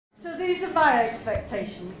these are my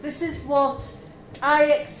expectations. This is what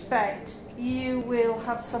I expect you will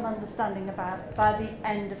have some understanding about by the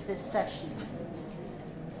end of this session.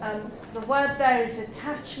 The word there is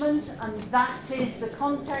attachment, and that is the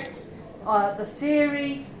context, the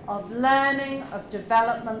theory of learning, of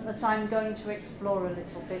development that I'm going to explore a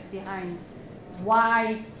little bit behind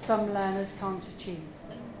why some learners can't achieve.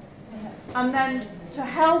 And then to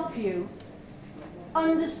help you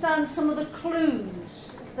understand some of the clues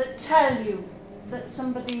that tell you that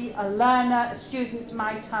somebody, a learner, a student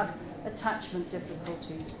might have attachment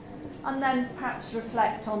difficulties, and then perhaps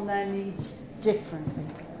reflect on their needs differently.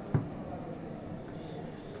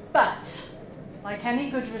 But, like any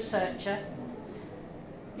good researcher,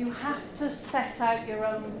 you have to set out your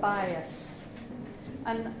own bias.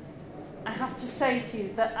 And I have to say to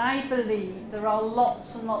you that I believe there are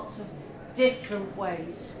lots and lots of different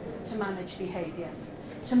ways to manage behaviour,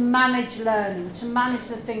 to manage learning, to manage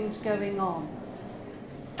the things going on.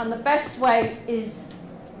 And the best way is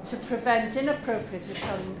to prevent inappropriate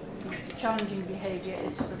or challenging behaviour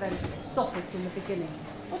is to stop it in the beginning.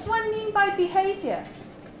 What do I mean by behaviour?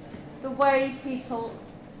 The way people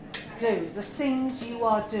do, the things you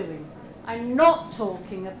are doing. I'm not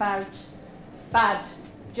talking about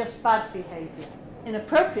just bad behaviour.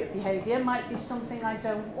 Inappropriate behaviour might be something I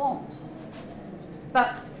don't want.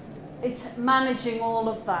 But it's managing all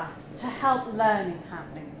of that to help learning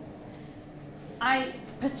happening. I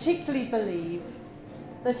particularly believe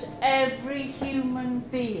that every human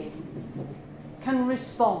being can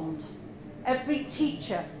respond. Every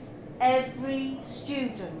teacher, every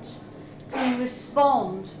student can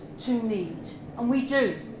respond to need, and we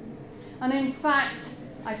do. And in fact,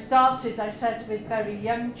 I said with very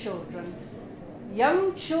young children.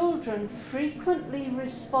 Young children frequently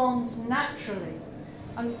respond naturally,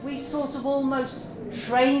 and we sort of almost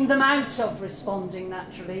train them out of responding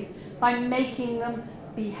naturally by making them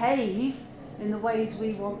behave in the ways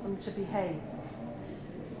we want them to behave.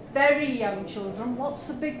 Very young children, what's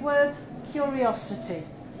the big word? Curiosity.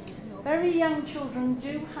 Very young children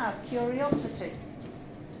do have curiosity,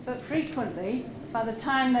 but frequently, by the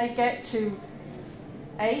time they get to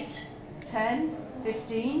 8, 10,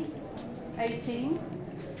 15, 18,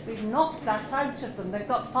 we've knocked that out of them. They've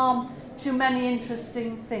got far too many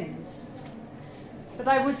interesting things. But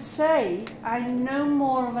I would say I'm no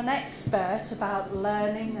more of an expert about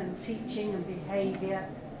learning and teaching and behaviour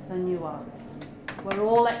than you are. We're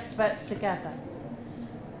all experts together.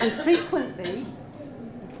 And frequently,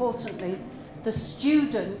 importantly, the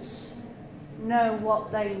students know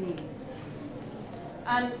what they need.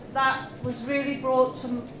 And that was really brought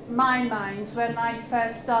to my mind when I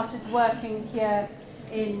first started working here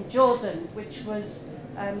in Jordan, which was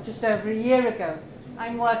just over a year ago.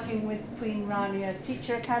 I'm working with Queen Rania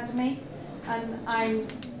Teacher Academy, and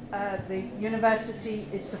the university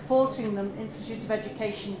is supporting them, Institute of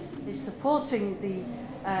Education is supporting the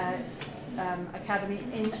academy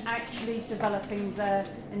in actually developing their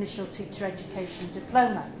initial teacher education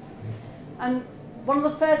diploma. And one of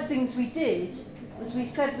the first things we did was we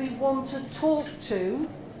said we want to talk to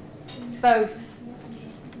both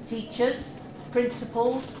teachers,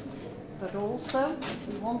 principals, but also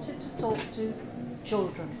we wanted to talk to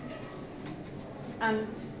children. And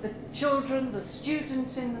the children, the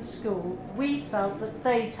students in the school, we felt that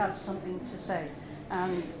they'd have something to say.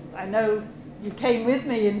 And I know you came with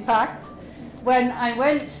me, in fact, when I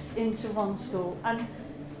went into one school, and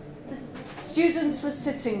the students were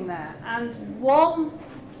sitting there, and one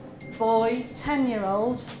boy,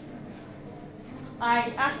 10-year-old,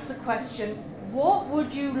 I asked the question, what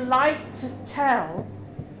would you like to tell,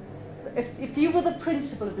 if you were the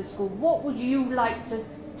principal of the school, what would you like to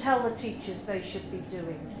tell the teachers they should be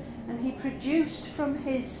doing? And he produced from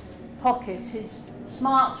his pocket his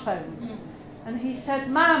smartphone, and he said,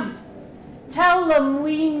 "Ma'am, tell them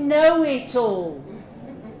we know it all.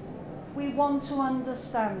 We want to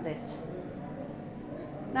understand it."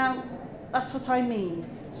 Now, that's what I mean.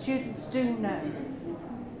 Students do know.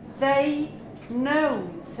 They know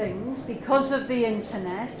things because of the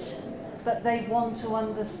internet, but they want to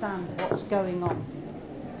understand what's going on.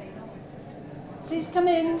 Please come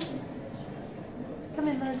in. Come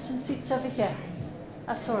in, there are some seats over here.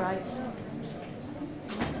 That's all right.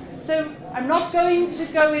 So I'm not going to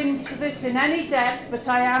go into this in any depth, but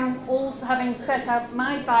I am also, having set out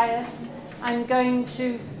my bias, I'm going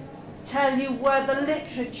to tell you where the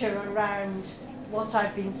literature around what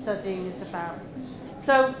I've been studying is about.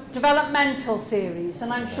 So developmental theories,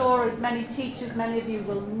 and I'm sure as many teachers, many of you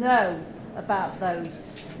will know about those.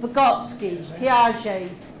 Vygotsky, Piaget,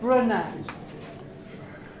 Brunner.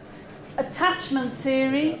 Attachment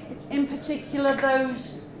theory, in particular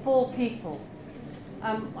those 4 people.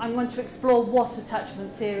 I'm going to explore what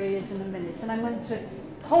attachment theory is in a minute, and I'm going to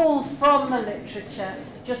pull from the literature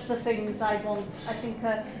just the things I think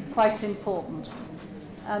are quite important.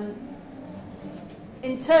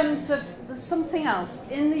 In terms of something else,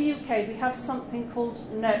 in the UK we have something called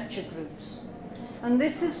nurture groups. And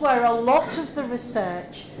this is where a lot of the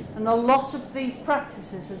research and a lot of these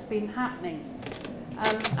practices has been happening.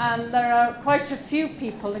 And there are quite a few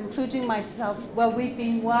people, including myself, where we've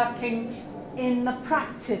been working in the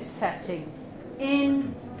practice setting,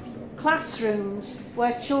 in classrooms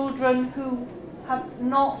where children who have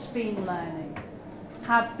not been learning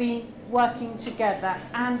have been working together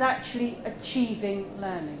and actually achieving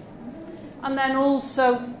learning. And then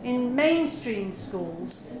also in mainstream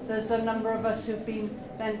schools, there's a number of us who've been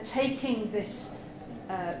then taking this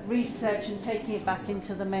research and taking it back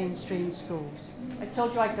into the mainstream schools. I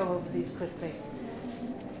told you I'd go over these quickly.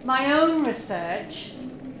 My own research,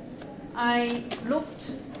 I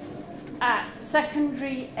looked at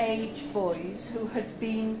secondary age boys who had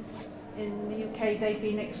been, in the UK, they'd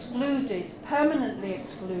been excluded, permanently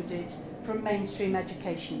excluded from mainstream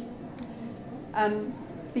education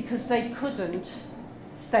because they couldn't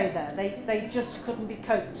stay there. They just couldn't be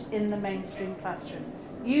coped in the mainstream classroom,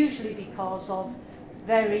 usually because of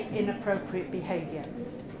very inappropriate behaviour.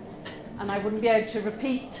 And I wouldn't be able to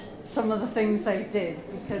repeat some of the things they did,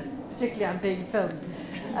 because particularly I'm being filmed.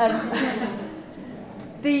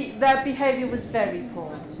 Their behaviour was very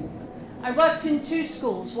poor. I worked in 2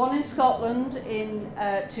 schools, one in Scotland in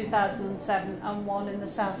 2007 and one in the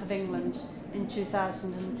south of England in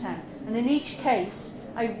 2010. And in each case,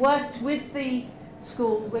 I worked with the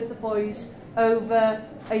school, with the boys, over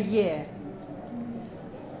a year.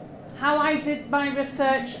 How I did my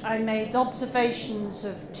research, I made observations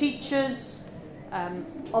of teachers,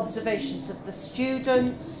 observations of the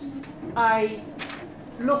students. I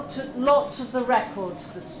looked at lots of the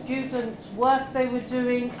records, the students' work they were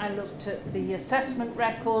doing. I looked at the assessment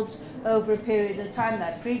records over a period of time,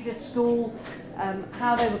 their previous school,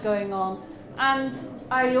 how they were going on. And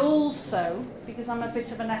I also, because I'm a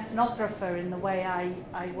bit of an ethnographer in the way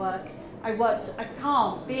I work, I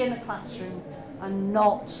can't be in a classroom and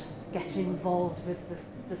not get involved with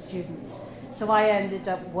the students. So I ended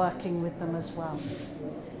up working with them as well.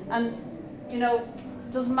 And, you know,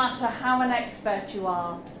 it doesn't matter how an expert you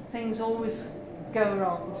are, things always go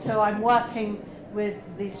wrong. So I'm working with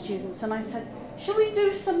these students and I said, shall we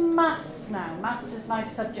do some maths now? Maths is my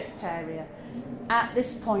subject area. At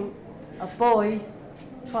this point, a boy,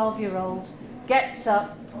 12-year-old, gets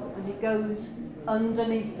up and he goes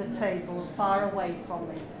underneath the table, far away from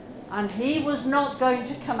me. And he was not going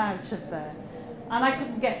to come out of there. And I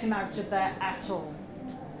couldn't get him out of there at all.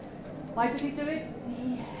 Why did he do it?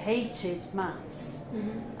 He hated maths.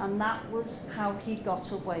 Mm-hmm. And that was how he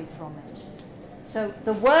got away from it. So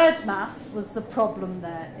the word maths was the problem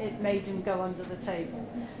there. It made him go under the table.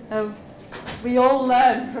 So we all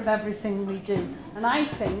learn from everything we do. And I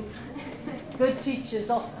think good teachers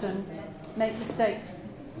often make mistakes,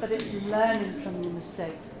 but it's learning from the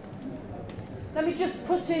mistakes. Let me just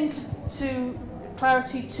put into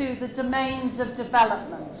clarity too the domains of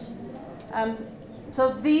development.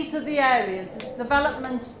 So these are the areas.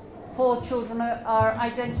 Development for children are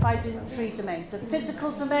identified in 3 domains. The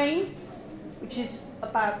physical domain, which is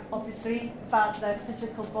obviously about their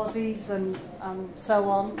physical bodies and so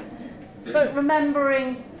on. But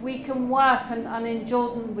remembering we can work, and in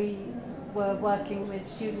Jordan we were working with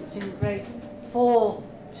students in grades 4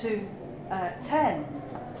 to 10.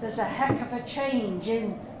 There's a heck of a change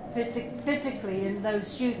in physically in those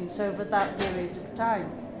students over that period of time.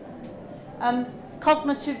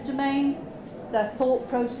 Cognitive domain, their thought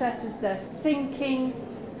processes, their thinking.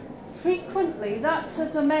 Frequently, that's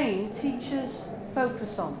a domain teachers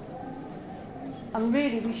focus on. And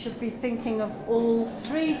really, we should be thinking of all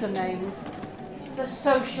 3 domains, the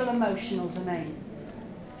social-emotional domain.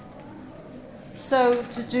 So,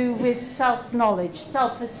 to do with self-knowledge,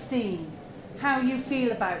 self-esteem, how you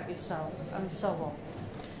feel about yourself, and so on.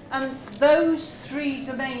 And those 3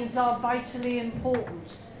 domains are vitally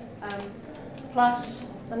important.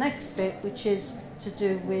 Plus the next bit, which is to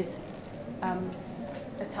do with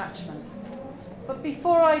attachment. But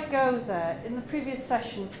before I go there, in the previous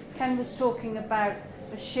session, Ken was talking about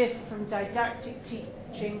a shift from didactic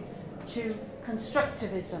teaching to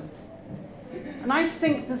constructivism. And I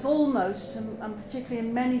think there's almost, and particularly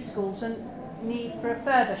in many schools, a need for a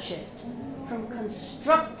further shift from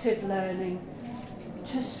constructive learning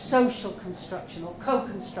to social construction or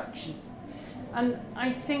co-construction. And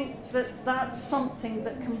I think that that's something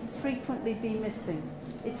that can frequently be missing.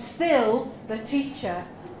 It's still the teacher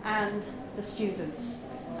and the students.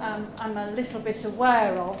 I'm a little bit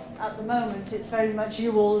aware of. At the moment, it's very much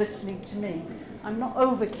you all listening to me. I'm not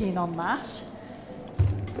over keen on that.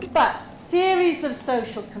 But theories of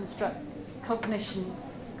social cognition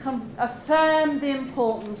affirm the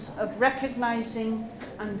importance of recognising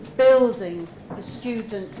and building the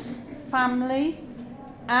student's family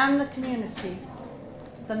and the community,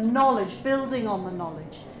 the knowledge, building on the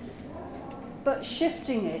knowledge, but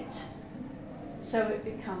shifting it so it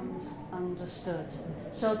becomes understood.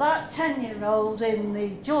 So that 10-year-old in the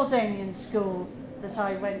Jordanian school that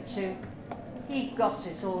I went to, he got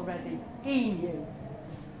it already. He knew.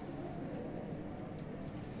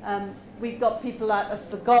 We've got like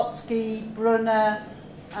us, Vygotsky, Brunner,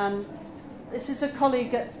 and this is a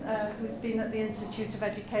colleague who's been at the Institute of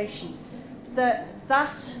Education. That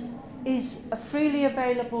is a freely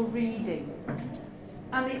available reading,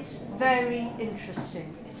 and it's very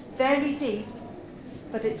interesting. It's very deep,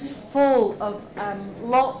 but it's full of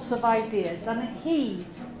lots of ideas. And he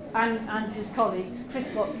and his colleagues,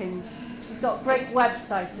 Chris Watkins, he's got a great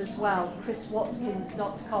website as well,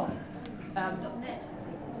 chriswatkins.com.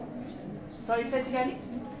 Sorry, say it again.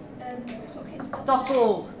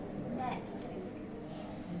 .org.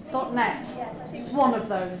 .net. Yes, I think it's one of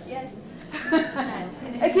those. Yes.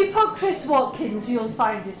 If you put Chris Watkins, you'll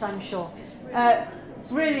find it, I'm sure.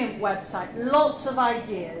 Brilliant website, lots of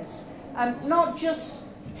ideas. Not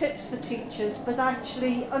just tips for teachers, but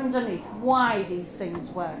actually underneath why these things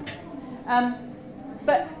work.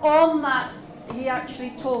 But on that, he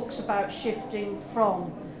actually talks about shifting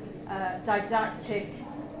from didactic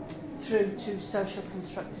through to social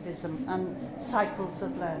constructivism and cycles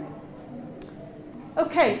of learning.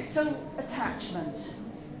 Okay, so attachment.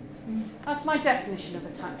 That's my definition of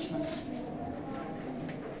attachment.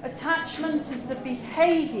 Attachment is the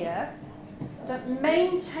behaviour that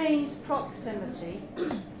maintains proximity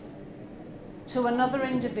to another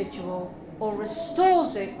individual or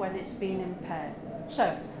restores it when it's been impaired.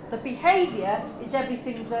 So, the behaviour is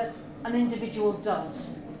everything that an individual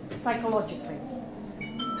does, psychologically.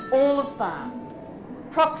 All of that.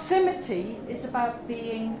 Proximity is about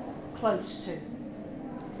being close to.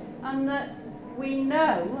 And that we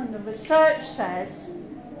know, and the research says,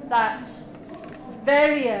 that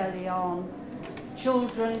very early on,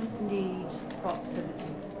 children need proximity.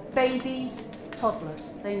 Babies,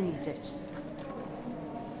 toddlers, they need it.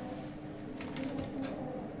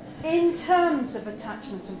 In terms of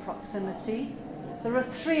attachment and proximity, there are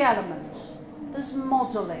three elements. There's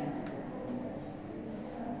modelling.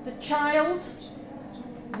 The child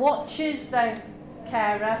watches their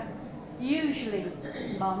carer, usually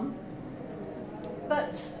mum,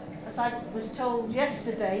 but as I was told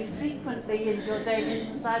yesterday, frequently in Jordanian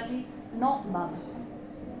society, not mum,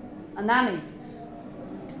 a nanny,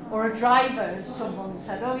 or a driver, as someone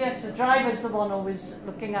said. Oh yes, the driver's the one always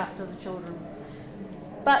looking after the children.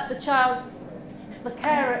 But the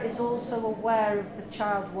carer is also aware of the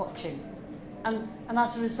child watching, and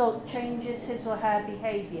as a result changes his or her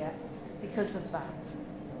behaviour because of that.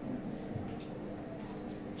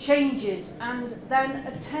 Changes and then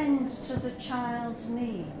attends to the child's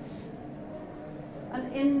needs.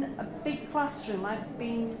 And in a big classroom, I've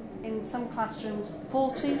been in some classrooms,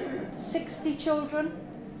 40, 60 children.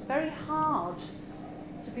 Very hard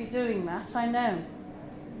to be doing that, I know.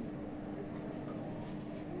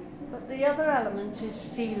 But the other element is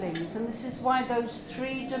feelings, and this is why those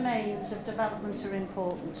three domains of development are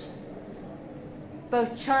important.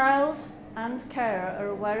 Both child and carer are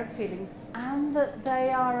aware of feelings and that they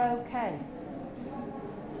are okay.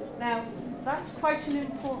 Now, that's quite an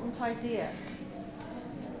important idea.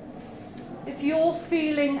 If you're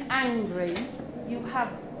feeling angry, you have,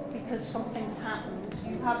 because something's happened,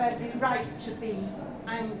 you have every right to be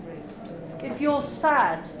angry. If you're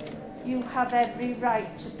sad, you have every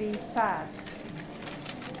right to be sad.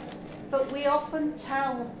 But we often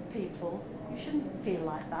tell people, you shouldn't feel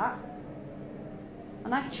like that.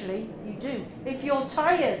 And actually, you do. If you're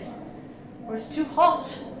tired, or it's too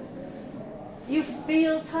hot, you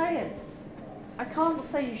feel tired. I can't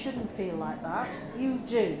say you shouldn't feel like that. You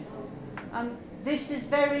do. And this is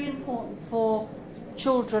very important for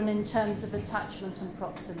children in terms of attachment and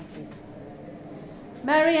proximity.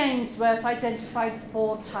 Mary Ainsworth identified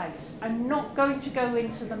 4 types. I'm not going to go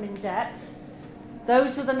into them in depth.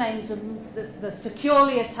 Those are the names of the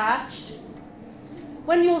securely attached.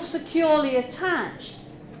 When you're securely attached,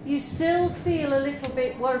 you still feel a little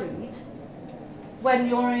bit worried when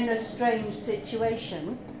you're in a strange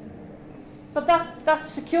situation. But that's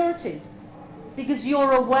security, because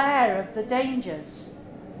you're aware of the dangers.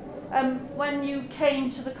 When you came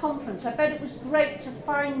to the conference, I bet it was great to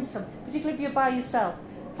find particularly if you're by yourself,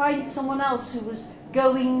 find someone else who was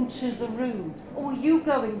going to the room. Oh, are you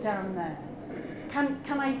going down there? Can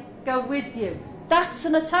I go with you? That's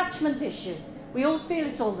an attachment issue. We all feel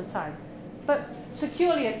it all the time. But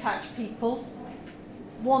securely attached people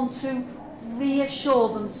want to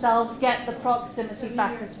reassure themselves, get the proximity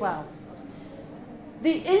back as well.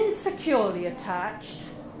 The insecurely attached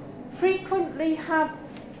frequently have,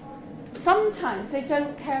 sometimes they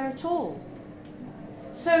don't care at all.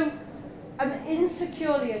 So an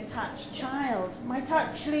insecurely attached child might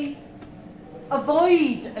actually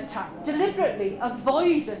deliberately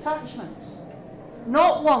avoid attachments,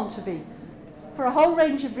 not want to be, for a whole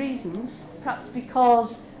range of reasons, perhaps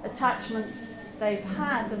because attachments they've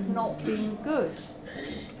had have not been good.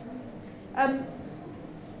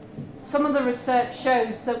 Some of the research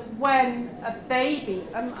shows that when a baby,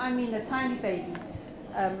 I mean a tiny baby,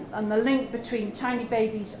 and the link between tiny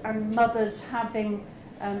babies and mothers having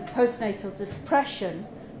postnatal depression,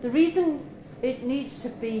 the reason it needs to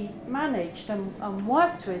be managed and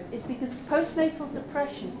worked with is because postnatal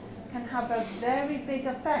depression can have a very big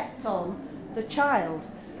effect on the child.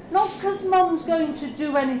 Not because mum's going to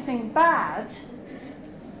do anything bad,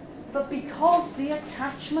 but because the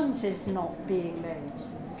attachment is not being made.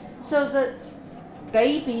 So that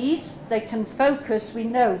babies, they can focus, we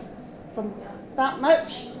know from that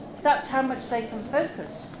much, that's how much they can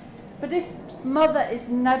focus. But if mother is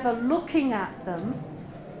never looking at them,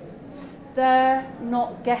 they're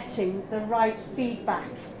not getting the right feedback.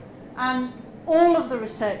 And all of the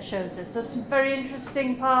research shows this. There's some very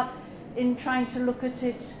interesting part in trying to look at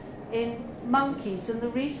it in monkeys and the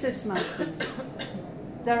rhesus monkeys.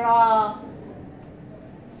 There are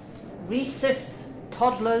rhesus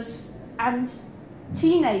toddlers and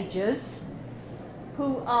teenagers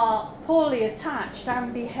who are poorly attached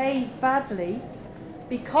and behave badly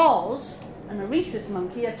because, and a rhesus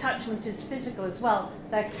monkey, attachment is physical as well,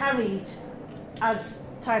 they're carried as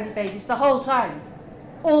tiny babies the whole time,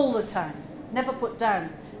 all the time, never put down.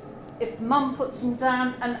 If mum puts them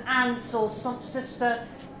down, an aunt or some sister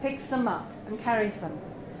picks them up and carries them.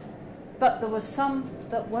 But there were some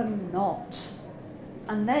that were not.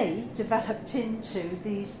 And they developed into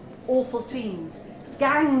these awful teens,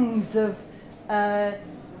 gangs of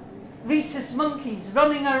rhesus monkeys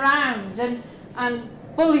running around and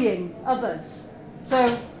bullying others.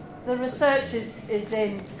 So the research is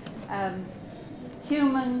in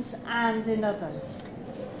humans and in others.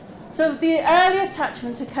 So the early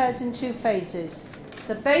attachment occurs in two phases.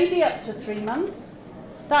 The baby up to 3 months,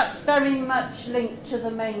 that's very much linked to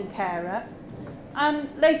the main carer. And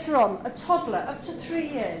later on, a toddler up to 3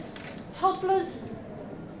 years. Toddlers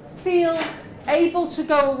feel able to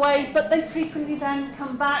go away, but they frequently then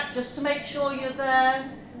come back just to make sure you're there,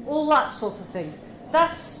 all that sort of thing.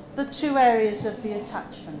 That's the two areas of the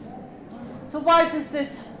attachment. So why does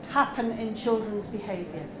this happen in children's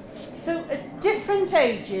behaviour? So at different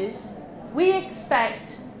ages, we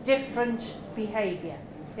expect different behaviour.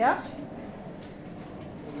 Yeah?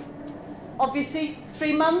 Obviously,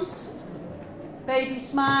 3 months, baby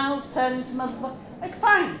smiles, turn into mother's body. It's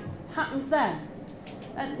fine, happens then.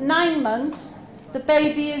 At 9 months, the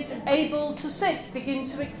baby is able to sit, begin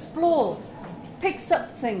to explore, picks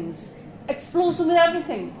up things, explores them with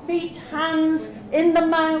everything. Feet, hands, in the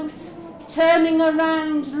mouth, turning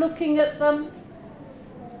around, looking at them.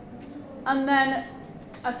 And then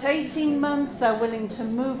at 18 months, they're willing to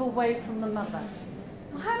move away from the mother.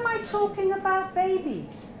 How am I talking about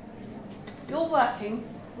babies? You're working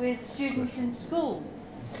with students in school.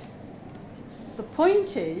 The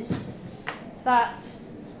point is that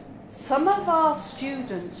some of our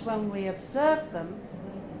students, when we observe them,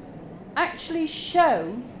 actually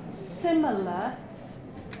show similar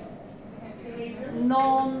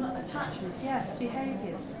non-attachments, yes,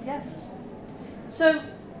 behaviours, yes. So,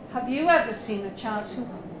 have you ever seen a child who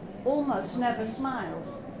almost never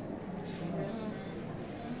smiles?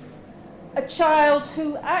 A child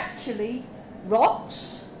who actually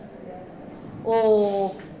rocks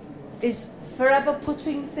or is forever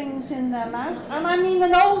putting things in their mouth? And I mean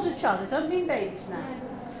an older child, I don't mean babies now.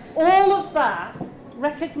 All of that,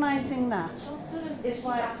 recognising that, is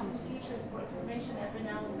why it comes. Teachers for information every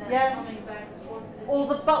now and then, yes. coming back and forth to this.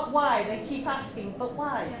 Or the but why, they keep asking, but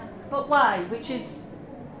why? Yeah. But why? Which is,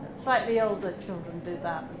 slightly older children do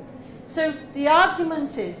that. So the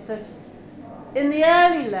argument is that in the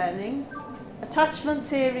early learning, attachment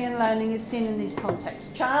theory and learning is seen in these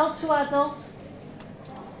contexts. Child to adult,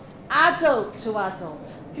 adult to adult.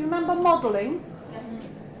 Do you remember modelling?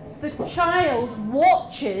 The child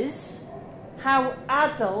watches how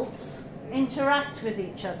adults interact with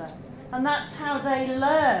each other. And that's how they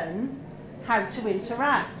learn how to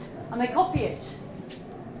interact. And they copy it.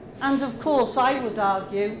 And of course, I would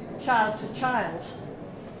argue child to child,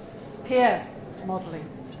 peer modelling.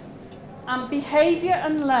 And behaviour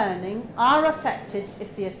and learning are affected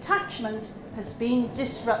if the attachment has been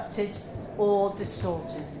disrupted or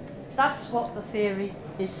distorted. That's what the theory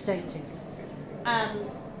is stating. And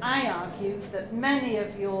I argue that many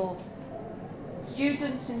of your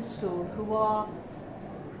students in school who are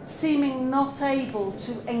seeming not able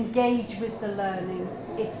to engage with the learning,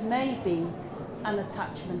 it may be an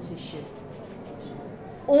attachment issue.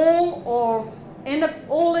 All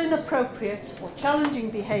inappropriate or challenging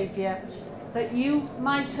behaviour that you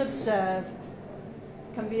might observe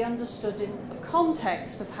can be understood in the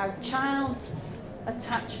context of how child's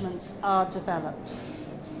attachments are developed.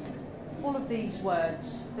 All of these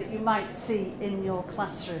words that you might see in your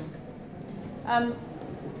classroom.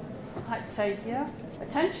 I'd say, yeah,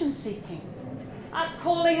 attention seeking.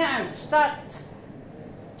 Calling out, that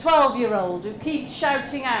 12-year-old who keeps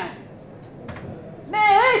shouting out,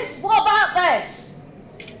 "Miss, what about this?"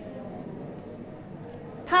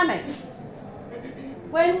 Panic.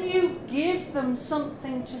 When you give them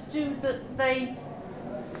something to do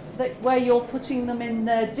where you're putting them in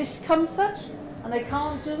their discomfort and they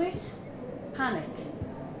can't do it, panic.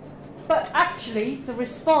 But actually, the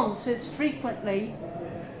response is frequently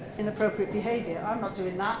inappropriate behaviour. I'm not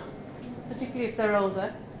doing that, particularly if they're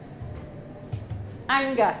older.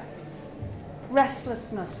 Anger,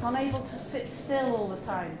 restlessness, unable to sit still all the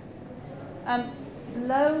time.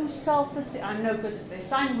 Low self-esteem. I'm no good at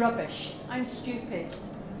this. I'm rubbish. I'm stupid.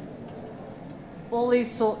 All these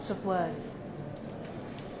sorts of words.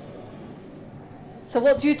 So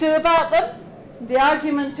what do you do about them? The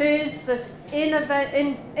argument is that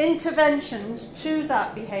interventions to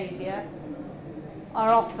that behaviour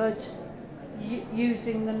are offered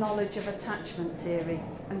using the knowledge of attachment theory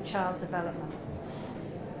and child development.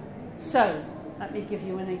 So, let me give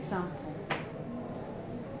you an example.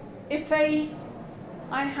 If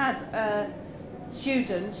I had a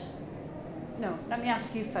student, no, let me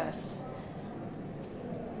ask you first.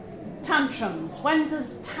 Tantrums. When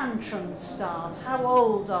does tantrums start? How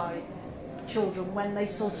old are children when they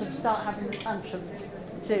sort of start having the tantrums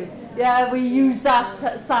too? Yeah, we use that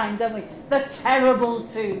sign, don't we? The terrible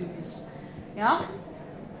twos. Yeah?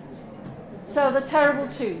 So the terrible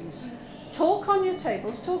twos. Talk on your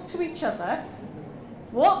tables, talk to each other.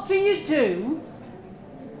 What do you do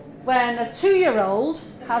when a 2-year-old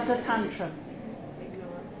has a tantrum?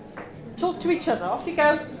 Talk to each other. Off you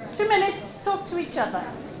go. 2 minutes, talk to each other.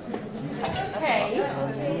 Okay.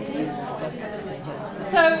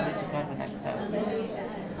 So,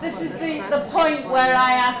 this is the point where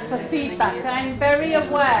I ask for feedback. I'm very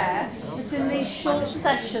aware that in these short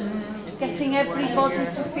sessions, getting everybody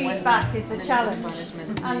to feedback is a challenge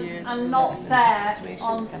and not fair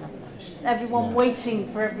on everyone waiting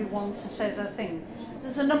for everyone to say their thing.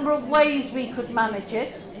 There's a number of ways we could manage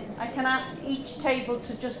it. I can ask each table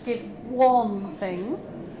to just give one thing.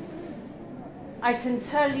 I can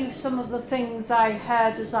tell you some of the things I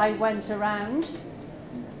heard as I went around,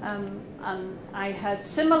 and I heard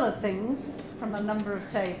similar things from a number of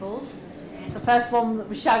tables. The first one that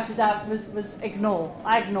was shouted out was ignore.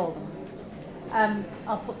 I ignore them.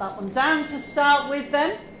 I'll put that one down to start with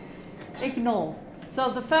then. Ignore. So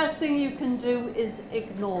the first thing you can do is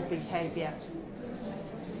ignore behaviour.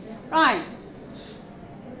 Right.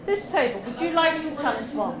 This table, would you like to tell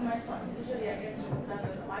us one? My son, usually I get to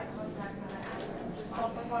establish eye contact when I ask him to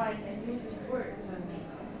stop crying and use his words with me.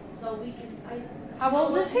 So we can. How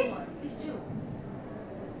old is he? He's 2.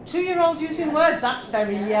 2-year-old using words. That's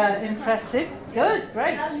very impressive. Good,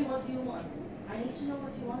 great. Tell me what you want. I need to know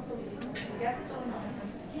what you want so we can get it or not.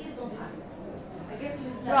 Please don't have it. I get to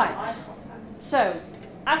establish eye contact. So,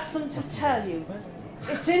 ask them to tell you.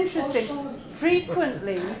 It's interesting.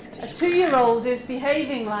 Frequently, a 2-year-old is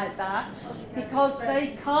behaving like that because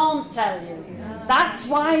they can't tell you. That's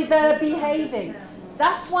why they're behaving.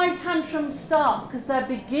 That's why tantrums start, because they're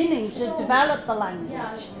beginning to develop the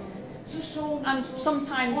language. And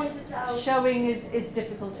sometimes showing is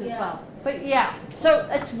difficult as well. But yeah, so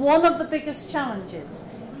it's one of the biggest challenges.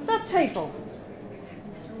 That table.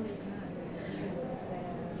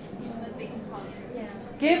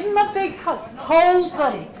 Give them a big hug. Hold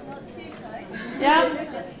them. Not too tight. Yeah?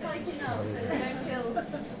 Just tighten up so they don't feel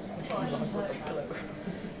squashed.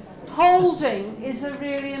 Holding is a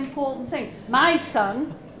really important thing. My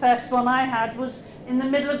son, first one I had, was in the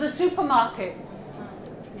middle of the supermarket.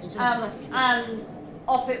 And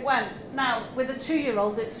off it went. Now, with a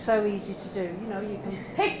 2-year-old, it's so easy to do. You know, you can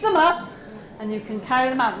pick them up and you can carry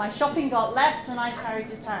them out. My shopping got left and I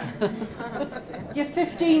carried it out. Your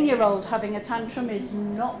 15-year-old having a tantrum is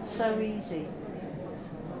not so easy.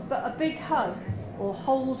 but a big hug or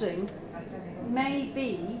holding may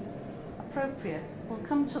be appropriate. We'll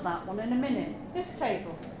come to that one in a minute. This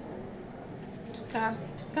table. Calm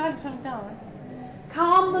them down.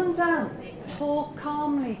 Calm them down. Talk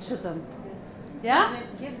calmly to them. Yeah?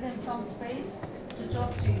 Give them some space to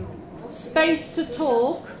talk to you. Space to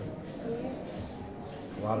talk.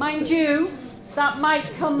 Mind you, that might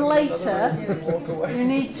come later. You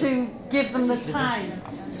need to give them the time.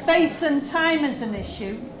 Space and time is an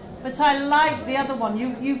issue, but I like the other one.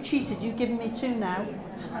 You've cheated. You've given me 2 now.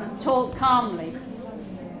 Talk calmly.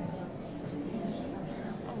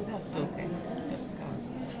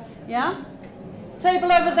 Yeah?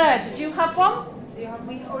 Table over there. Did you have one? We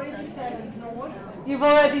already said ignore. You've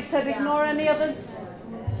already said ignore. Any others?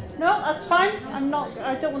 No, that's fine.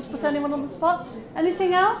 I don't want to put anyone on the spot.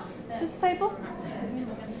 Anything else? This table?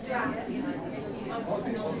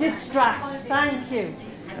 Distract. Thank you.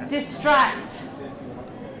 Distract.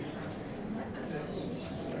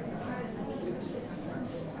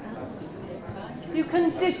 You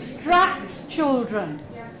can distract children.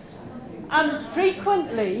 And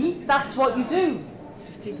frequently, that's what you do.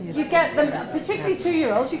 You get them, particularly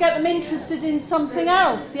 2-year-olds, you get them interested in something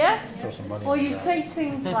else, yes? Or you say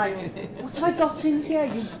things like, what have I got in here?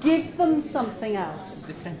 You give them something else.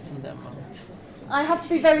 Depends on the amount. I have to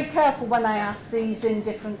be very careful when I ask these in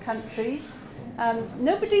different countries.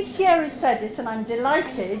 Nobody here has said it, and I'm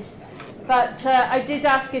delighted, but I did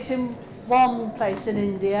ask it in one place in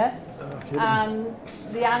India, and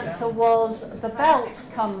the answer was, the belt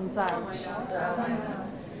comes out.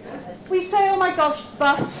 We say, oh my gosh,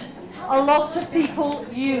 but a lot of people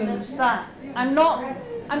use that. I'm not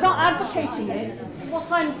advocating it.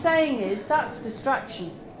 What I'm saying is that's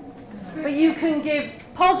distraction. But you can give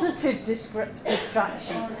positive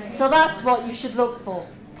distraction. So that's what you should look for.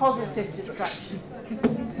 Positive distraction.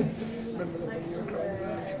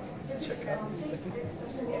 Check out this thing.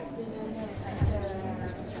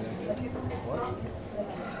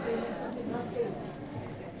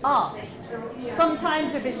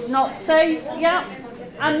 Sometimes if it's not safe, yeah.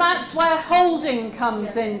 And that's where holding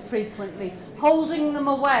comes in frequently. Holding them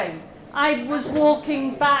away. I was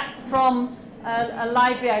walking back from a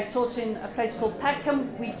library I taught in a place called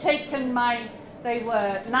Peckham. We'd taken they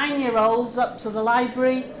were 9-year-olds up to the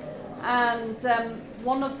library, and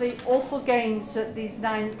one of the awful games that these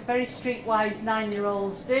very streetwise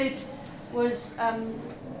 9-year-olds did was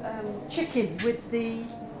chicken with the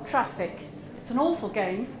traffic. It's an awful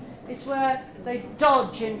game. It's where they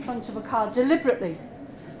dodge in front of a car deliberately,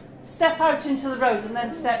 step out into the road and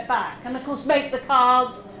then step back, and of course make the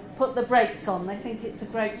cars put the brakes on. They think it's a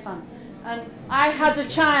great fun. And I had a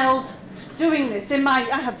child doing this. I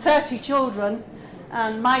had 30 children,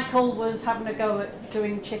 and Michael was having a go at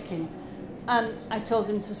doing chicken. And I told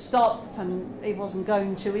him to stop, and he wasn't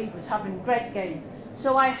going to. He was having a great game.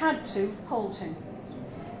 So I had to hold him.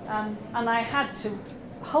 And I had to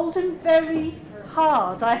hold him very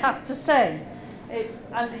hard, I have to say.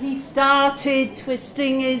 And he started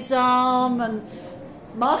twisting his arm and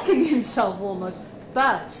marking himself almost.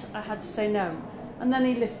 But I had to say no. And then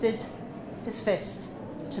he lifted his fist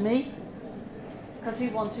to me because he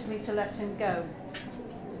wanted me to let him go.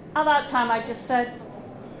 At that time I just said,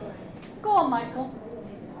 go on, Michael.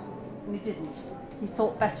 And he didn't. He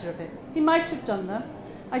thought better of it. He might have done though.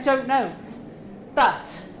 I don't know.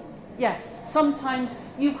 But yes, sometimes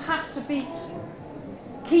you have to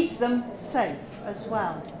keep them safe as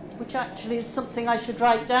well, which actually is something I should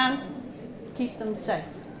write down. Keep them safe.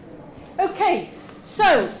 Okay,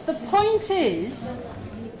 so the point is,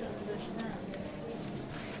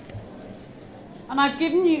 and I've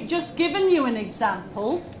just given you an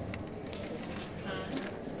example.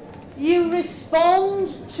 You respond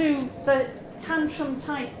to the tantrum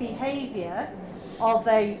type behaviour of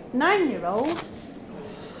a 9-year-old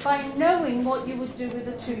by knowing what you would do with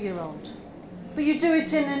a 2-year-old. But you do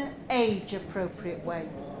it in an age-appropriate way.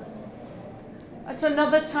 At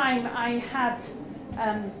another time I had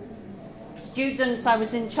students, I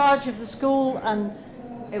was in charge of the school, and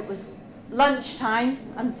it was lunchtime,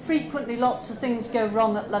 and frequently lots of things go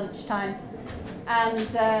wrong at lunchtime. And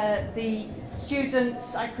the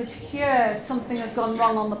students, I could hear something had gone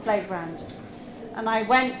wrong on the playground. And I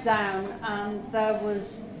went down, and there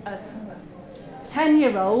was a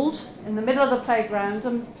 10-year-old in the middle of the playground,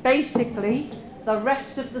 and basically the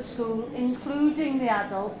rest of the school, including the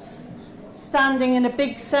adults, standing in a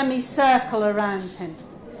big semicircle around him.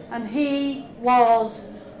 And he was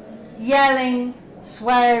yelling,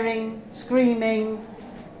 swearing, screaming,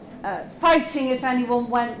 fighting if anyone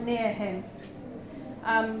went near him.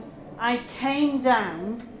 I came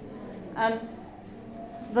down, and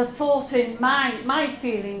the thought in my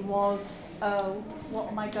feeling was, oh, what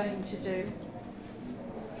am I going to do?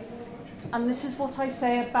 And this is what I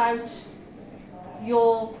say about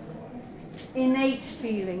your innate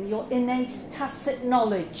feeling, your innate tacit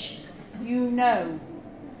knowledge. You know.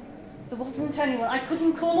 There wasn't anyone, I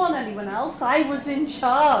couldn't call on anyone else, I was in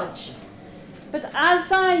charge. But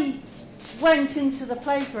as I went into the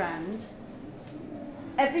playground,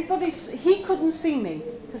 he couldn't see me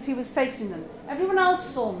because he was facing them. Everyone else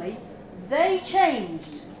saw me. They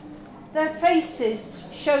changed. Their faces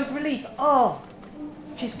showed relief. Oh,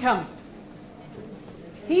 she's come.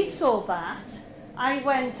 He saw that. I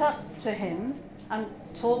went up to him and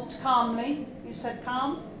talked calmly. You said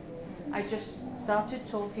calm? I just started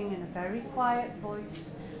talking in a very quiet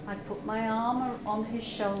voice. I put my arm on his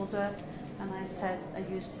shoulder and I said, I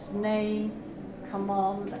used his name. Come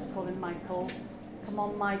on, let's call him Michael. Come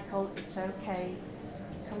on, Michael, it's okay.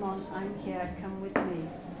 Come on, I'm here, come with me.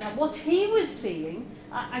 Now, what he was seeing,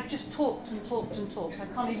 I just talked and talked and talked. I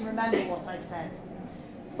can't even remember what I said.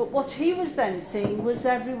 But what he was then seeing was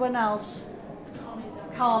everyone else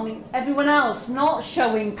calming, everyone else not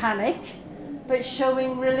showing panic, but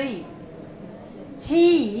showing relief.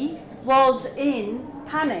 He was in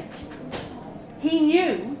panic. He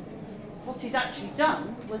knew what he'd actually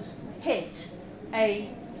done was hit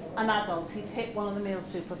an adult. He'd hit one of the meal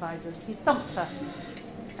supervisors. He thumped her.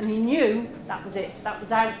 And he knew that was it. That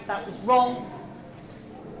was out. That was wrong.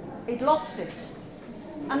 He'd lost it.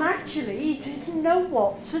 And actually, he didn't know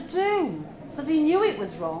what to do. Because he knew it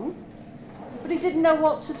was wrong, but he didn't know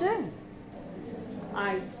what to do.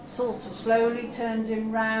 I sort of slowly turned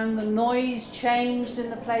him round. The noise changed in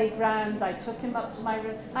the playground. I took him up to my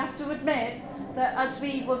room. I have to admit that as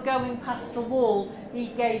we were going past the wall, he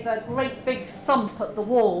gave a great big thump at the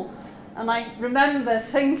wall. And I remember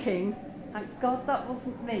thinking, thank God that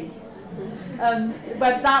wasn't me.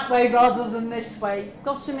 Went that way rather than this way.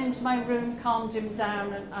 Got him into my room, calmed him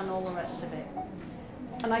down and all the rest of it.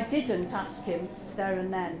 And I didn't ask him there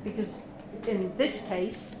and then, because in this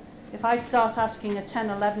case, if I start asking a 10,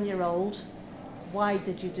 11-year-old, why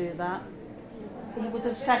did you do that? He would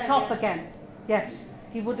have set off again. Yes,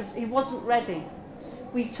 he wasn't ready.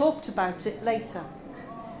 We talked about it later.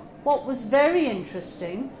 What was very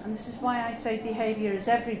interesting, and this is why I say behaviour is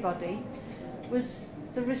everybody, was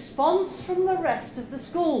the response from the rest of the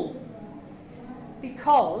school.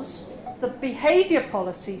 Because the behaviour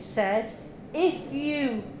policy said, if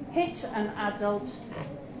you hit an adult,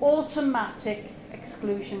 automatic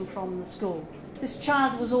exclusion from the school. This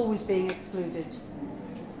child was always being excluded.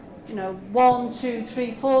 You know, 1, 2,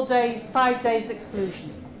 3, 4 days, 5 days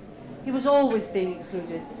exclusion. He was always being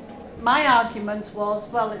excluded. My argument was,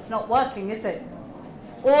 well, it's not working, is it?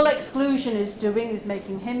 All exclusion is doing is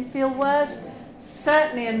making him feel worse,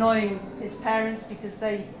 certainly annoying his parents because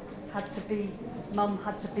they had to be, his mum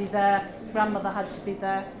had to be there, grandmother had to be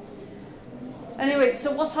there. Anyway,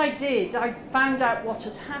 so what I did, I found out what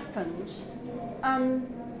had happened.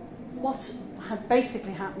 What had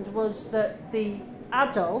basically happened was that the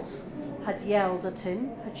adult had yelled at him,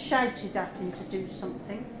 had shouted at him to do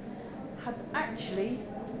something, had actually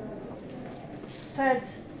said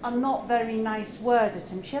a not very nice word at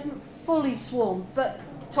him. She hadn't fully sworn, but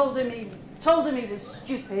told him he was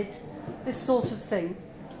stupid, this sort of thing.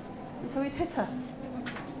 And so he'd hit her.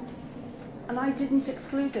 And I didn't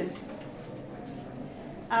exclude him.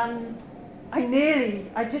 And I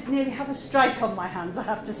did nearly have a strike on my hands, I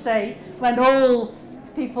have to say, when all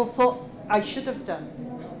people thought I should have done.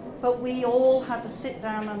 But we all had to sit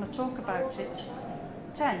down and a talk about it.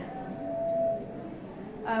 10.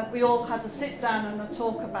 We all had to sit down and a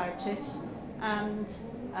talk about it, and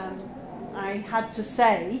I had to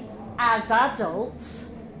say, as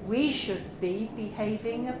adults, we should be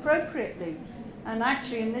behaving appropriately. And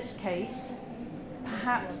actually, in this case,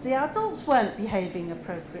 perhaps the adults weren't behaving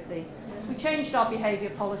appropriately. We changed our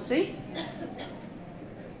behaviour policy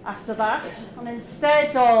after that, and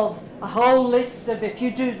instead of a whole list of if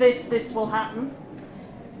you do this, this will happen,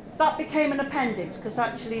 that became an appendix, because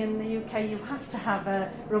actually in the UK you have to have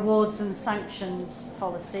a rewards and sanctions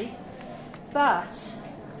policy. But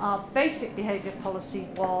our basic behaviour policy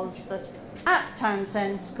was that at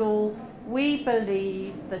Townsend School we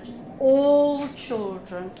believe that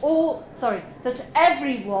that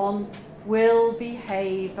everyone will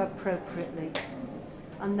behave appropriately.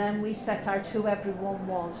 And then we set out who everyone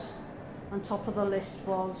was. On top of the list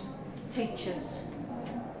was teachers,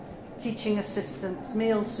 teaching assistants,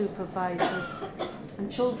 meal supervisors,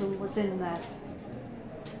 and children was in there.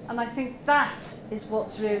 And I think that is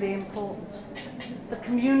what's really important. The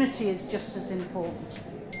community is just as important.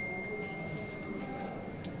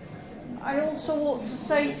 I also ought to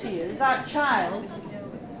say to you, that child,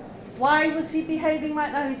 why was he behaving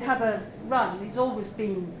like that? He'd had a run. He's always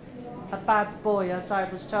been a bad boy, as I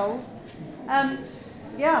was told.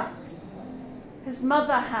 Yeah, his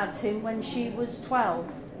mother had him when she was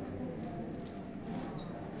 12.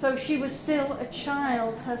 So she was still a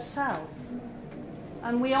child herself.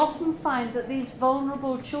 And we often find that these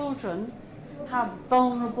vulnerable children have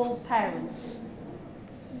vulnerable parents.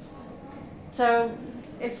 So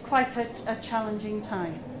it's quite a challenging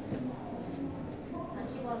time. And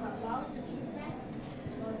she was allowed to keep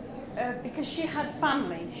that? Because she had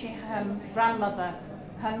family. She had grandmother,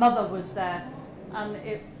 her mother was there. And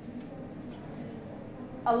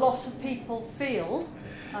a lot of people feel,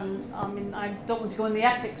 and I mean, I don't want to go in the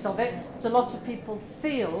ethics of it, but a lot of people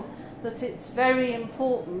feel that it's very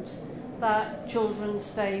important that children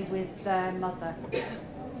stay with their mother.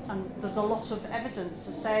 And there's a lot of evidence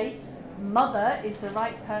to say mother is the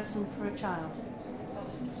right person for a child.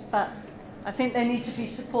 But I think they need to be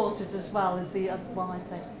supported as well as the other one, I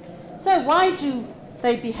think. So why do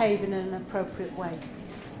they behave in an appropriate way?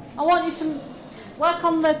 I want you to work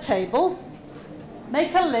on the table,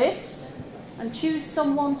 make a list, and choose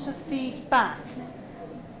someone to feed back.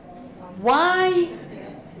 Why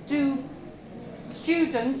do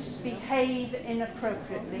students behave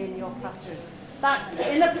inappropriately in your classroom? That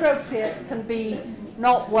inappropriate can be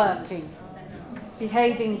not working,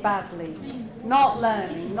 behaving badly, not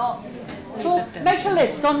learning, not... So make a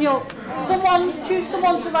list on your... choose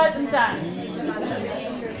someone to write them down.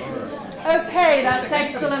 Okay, that's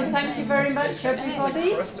excellent. Thank you very much,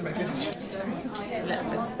 everybody.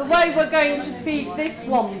 The way we're going to feed this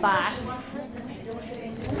one back,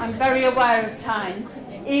 I'm very aware of time,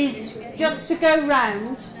 is just to go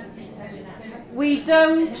round. We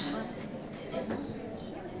don't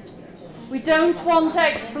want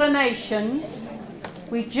explanations.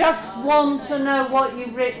 We just want to know what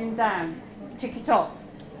you've written down. Tick it off.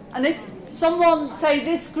 And if someone, say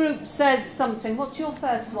this group says something, what's your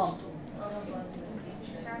first one?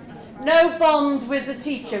 No bond with the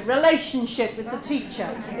teacher, relationship with the teacher.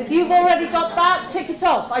 If you've already got that, tick it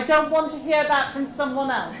off. I don't want to hear that from someone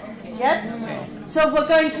else. Yes? So we're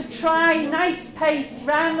going to try nice pace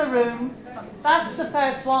round the room. That's the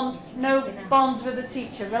first one. No bond with the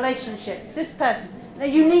teacher, relationships. This person. Now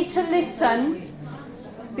you need to listen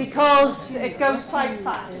because it goes quite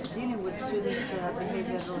fast. Dealing with students'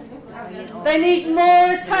 behavioral. They need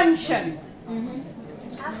more attention.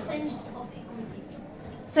 Absence of equity.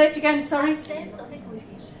 Say it again, sorry. Absence of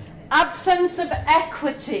equity. Absence of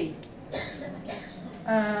equity.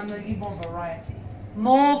 Need more variety.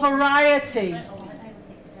 More variety.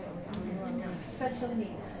 Special needs.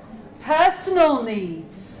 Personal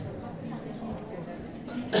needs.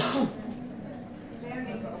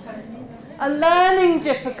 A learning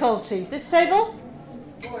difficulty. This table?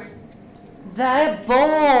 Bored. They're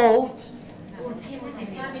bored.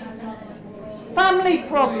 Family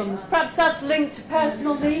problems. Perhaps that's linked to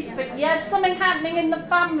personal needs, but yes, something happening in the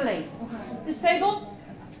family. This table?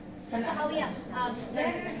 Oh yeah,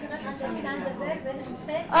 learners do not understand the purpose.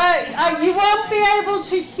 You won't be able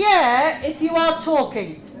to hear if you are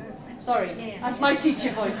talking. Sorry, that's my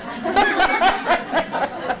teacher voice.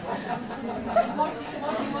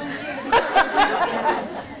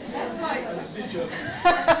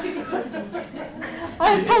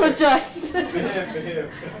 I apologise. So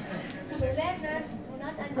learners do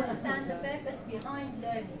not understand the purpose behind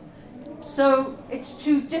learning. So it's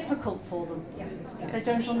too difficult for them. They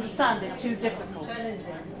don't understand it, too difficult.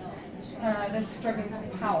 They're struggling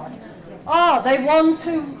for power. Oh, they want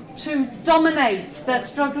to dominate. They're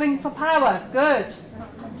struggling for power. Good.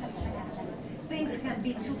 Things can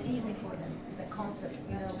be too easy for them. The concept,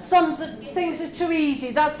 you know. Some things are too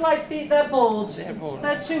easy. That's like they're bored.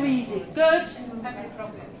 They're too easy. Good. Family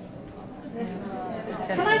problems.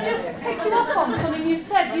 Can I just pick you up on something you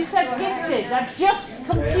said? You said gifted. I've just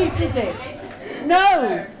computed it.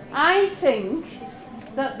 No, I think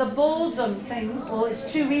that the boredom thing, or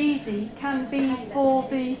it's too easy, can be for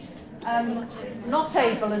the not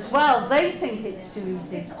able as well. They think it's too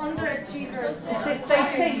easy. It's underachievers. As if they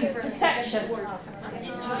think it's perception.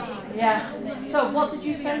 Yeah. So what did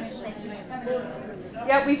you say?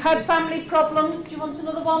 Yeah, we've had family problems. Do you want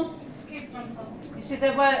another one? Escape from something. You see, they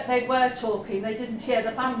were talking. They didn't hear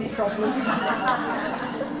the family problems.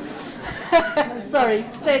 Sorry.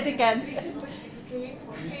 Say it again. Escape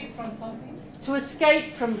from something. To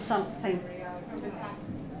escape from something.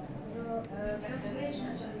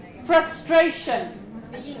 Frustration.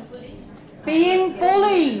 Being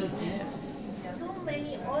bullied. Too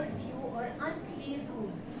many or few or unclear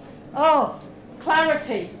rules. Oh,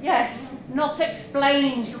 clarity. Yes. not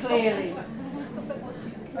explained clearly.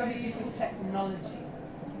 Overusing technology.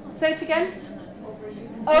 Say it again.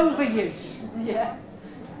 Overuse. Yeah.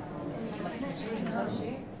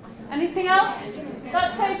 Anything else?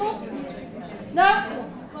 That table? No?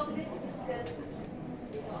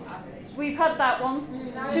 We've had that one.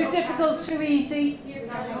 Too difficult, too easy.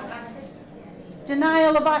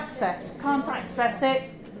 Denial of access. Can't access it.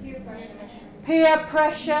 Peer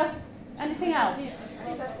pressure. Anything else?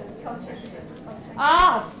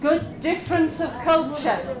 Ah, good difference of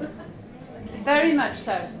culture. Very much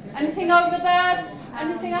so. Anything over there?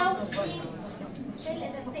 Anything else? Still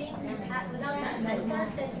in the same, without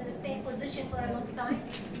discussing in the same position for a long time.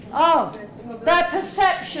 Oh, their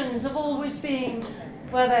perceptions have always been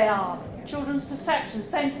where they are. Children's perceptions,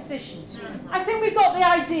 same positions. I think we've got the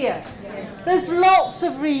idea. There's lots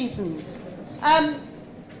of reasons.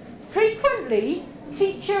 Frequently,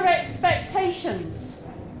 teacher expectations.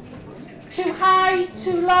 Too high,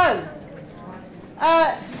 too low.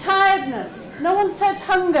 Tiredness. No one said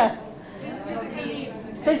hunger.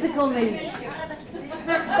 Physical needs.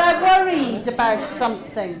 They're worried about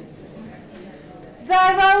something.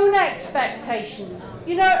 Their own expectations.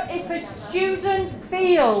 You know, if a student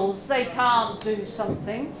feels they can't do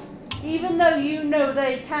something, even though you know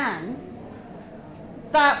they can,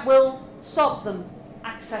 that will stop them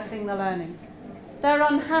accessing the learning. They're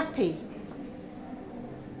unhappy.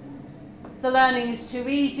 The learning is too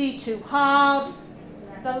easy, too hard.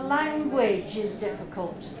 The language is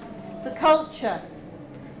difficult. The culture.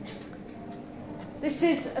 This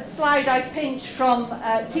is a slide I pinched from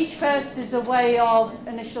Teach First is a way of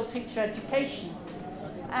initial teacher education.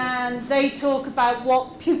 And they talk about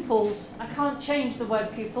what pupils, I can't change the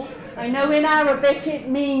word pupil. I know in Arabic it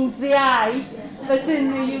means the eye, but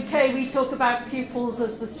in the UK we talk about pupils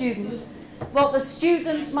as the students. What the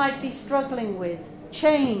students might be struggling with.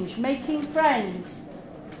 Change, making friends,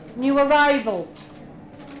 new arrival,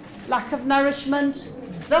 lack of nourishment,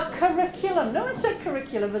 the curriculum. No one said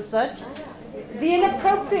curriculum as such. The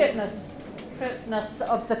inappropriateness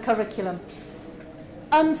of the curriculum.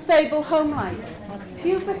 Unstable home life.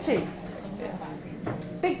 Puberty.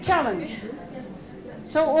 Big challenge.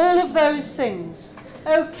 So all of those things.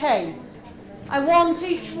 Okay. I want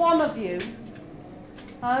each one of you,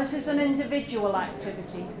 this is an individual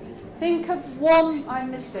activity. Think of one, I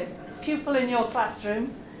missed it, pupil in your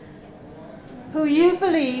classroom who you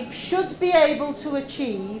believe should be able to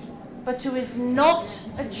achieve, but who is not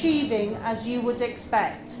achieving as you would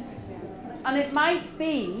expect. And it might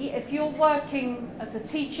be, if you're working as a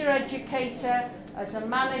teacher educator, as a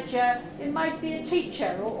manager, it might be a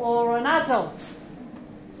teacher or an adult.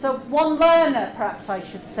 So one learner, perhaps I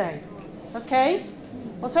should say. Okay?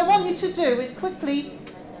 What I want you to do is quickly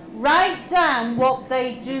write down what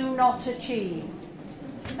they do not achieve.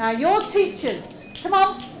 Now, your teachers, come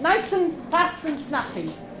on, nice and fast and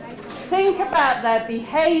snappy. Think about their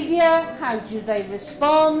behaviour. How do they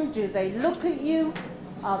respond? Do they look at you?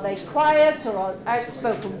 Are they quiet or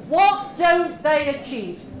outspoken? What don't they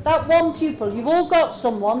achieve? That one pupil, you've all got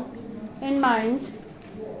someone in mind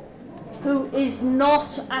who is not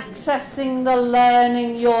accessing the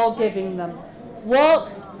learning you're giving them.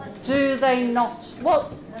 What do they not?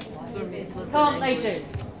 What can't they do?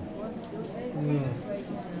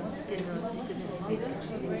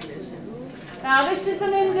 Now this is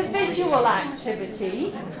an individual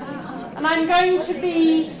activity, and I'm going to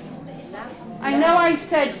be, I know I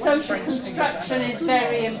said social construction is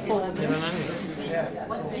very important.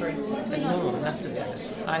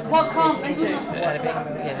 What can't they do?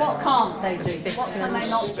 What can't they do? What can they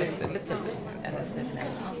not do?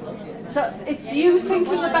 So it's you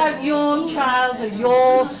thinking about your child or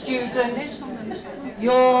your student,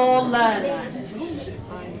 your learner.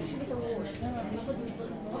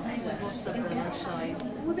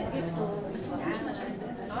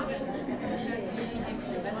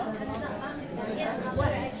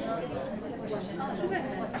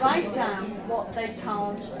 Write down what they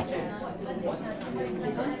can't do.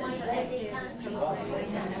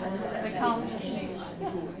 They can't.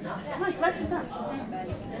 Yeah. Right, write it down.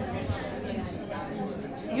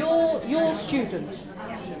 Your student.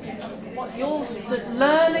 What the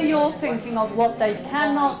learner you're thinking of, what they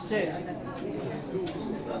cannot do.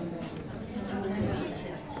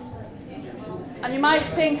 And you might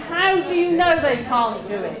think, how do you know they can't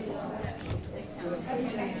do it?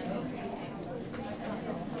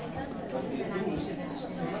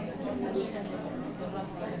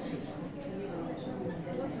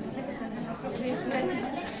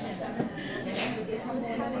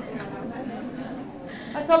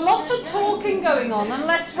 There's a lot of talking going on and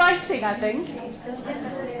less writing, I think.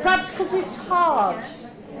 Perhaps because it's hard.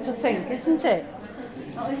 to think, isn't it?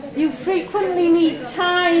 You frequently need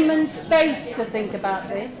time and space to think about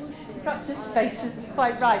this. Perhaps this space isn't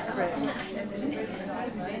quite right for it.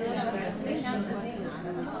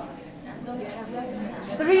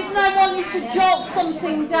 The reason I want you to jot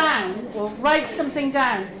something down, or write something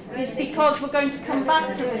down, is because we're going to come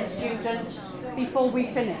back to this student before we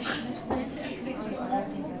finish.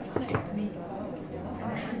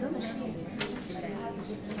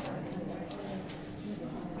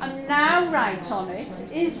 And now write on it,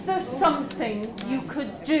 is there something you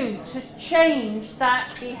could do to change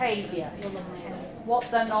that behaviour? What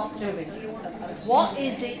they're not doing. What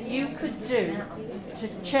is it you could do to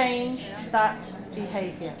change that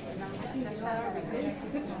behaviour?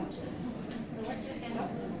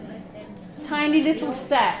 Tiny little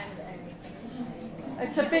step.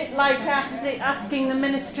 It's a bit like asking the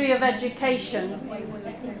Ministry of Education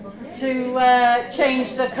to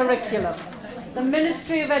change the curriculum. The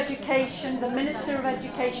Ministry of Education, the Minister of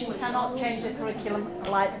Education cannot change the curriculum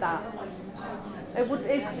like that.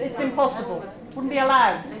 It's impossible. It wouldn't be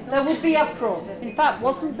allowed. There would be uproar. In fact,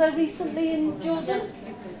 wasn't there recently in Jordan?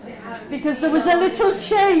 Because there was a little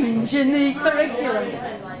change in the curriculum.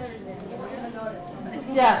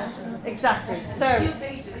 Yeah, exactly. So,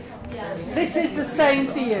 this is the same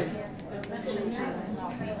for you.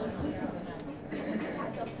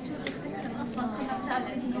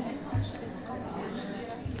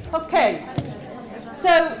 Okay,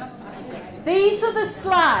 so these are the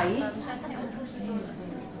slides,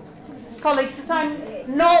 colleagues, that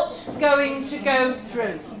I'm not going to go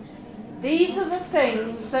through. These are the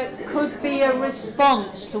things that could be a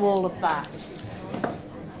response to all of that.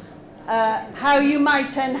 How you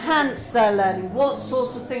might enhance their learning, what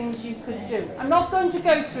sorts of things you could do. I'm not going to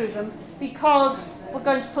go through them because we're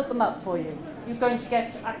going to put them up for you. You're going to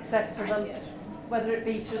get access to them, whether it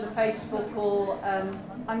be through the Facebook or,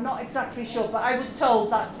 I'm not exactly sure, but I was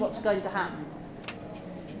told that's what's going to happen.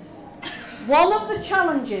 One of the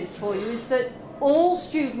challenges for you is that all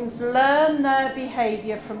students learn their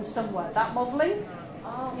behaviour from somewhere. That modelling?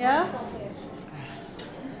 Yeah?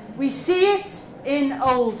 We see it in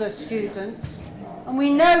older students, and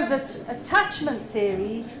we know that attachment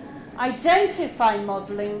theories identify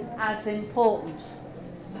modelling as important.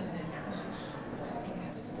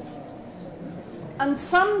 And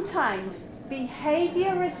sometimes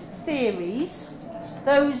behaviourist theories,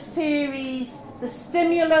 those theories, the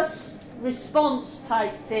stimulus response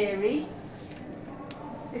type theory,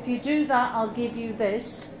 if you do that I'll give you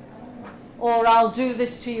this, or I'll do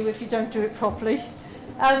this to you if you don't do it properly,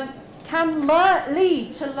 can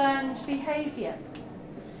lead to learned behaviour.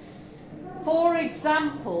 For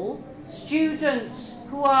example, students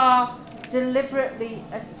who are deliberately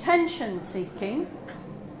attention seeking,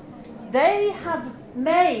 they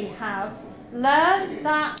may have learned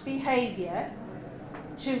that behaviour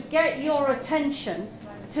to get your attention,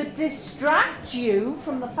 to distract you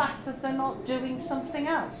from the fact that they're not doing something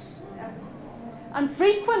else. And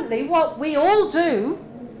frequently what we all do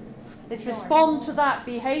is respond to that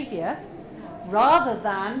behaviour rather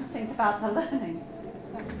than think about the learning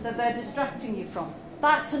that they're distracting you from.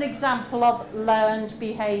 That's an example of learned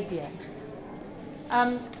behaviour.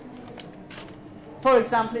 For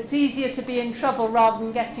example, it's easier to be in trouble rather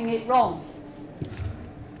than getting it wrong.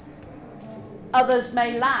 Others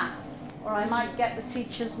may laugh, or I might get the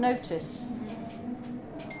teacher's notice.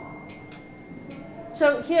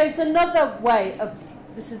 So here's another way of,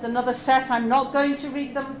 this is another set, I'm not going to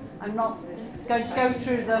read them, I'm not going to go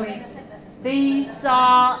through them. These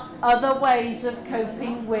are other ways of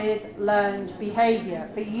coping with learned behaviour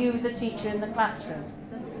for you, the teacher in the classroom,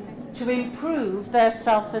 to improve their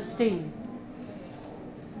self-esteem.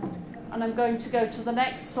 And I'm going to go to the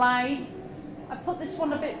next slide. I put this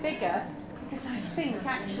one a bit bigger because I think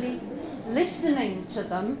actually listening to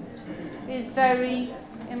them is very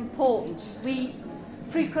important. We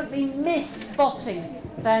frequently miss spotting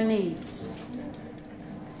their needs.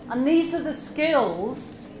 And these are the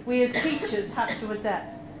skills we as teachers have to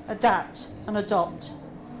adapt and adopt.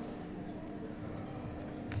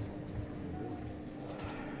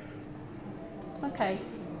 Okay.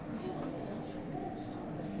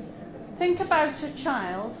 Think about a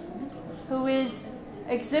child who is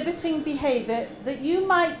exhibiting behaviour that you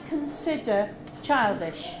might consider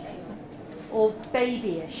childish or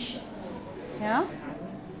babyish. Yeah?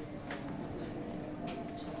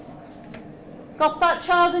 Got that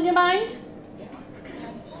child in your mind?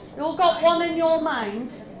 You all got one in your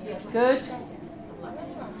mind? Good.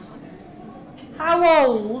 How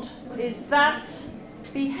old is that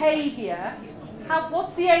behaviour?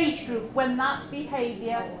 What's the age group when that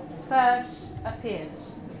behaviour first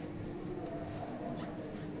appears?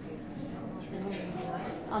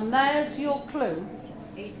 And there's your clue,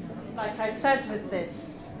 like I said with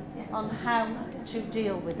this, on how to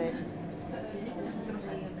deal with it.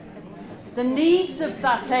 The needs of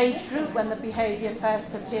that age group when the behaviour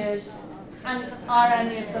first appears, and are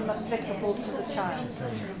any of them applicable to the child?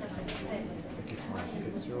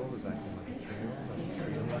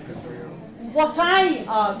 What I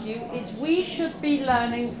argue is we should be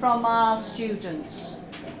learning from our students.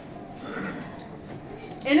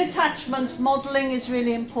 In attachment, modelling is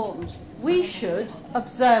really important. We should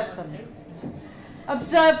observe them.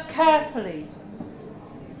 Observe carefully.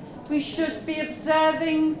 We should be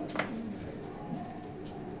observing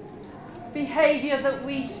behaviour that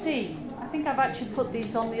we see. I think I've actually put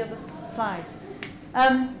these on the other slide.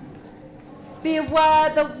 Be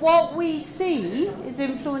aware that what we see is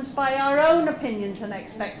influenced by our own opinions and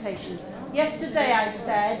expectations. Yesterday I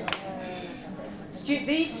said,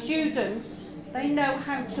 these students, they know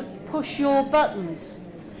how to push your buttons.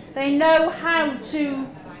 They know how to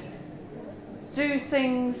do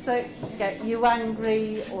things that get you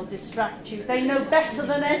angry or distract you. They know better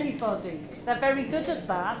than anybody. They're very good at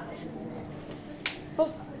that. But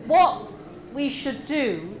what we should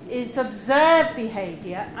do is observe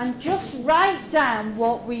behaviour and just write down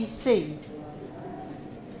what we see.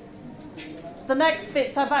 The next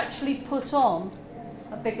bits I've actually put on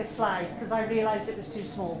a bigger slide because I realised it was too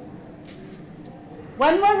small.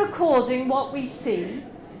 When we're recording what we see,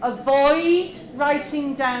 avoid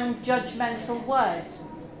writing down judgmental words.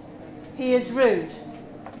 He is rude.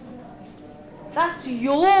 That's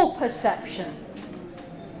your perception.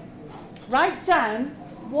 Write down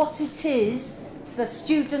what it is the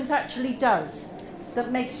student actually does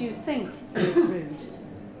that makes you think he is rude.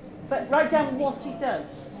 But write down what he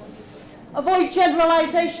does. Avoid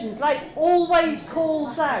generalisations like always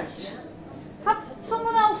calls out. Have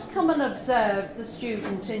someone else come and observe the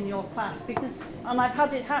student in your class because, and I've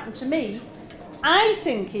had it happen to me, I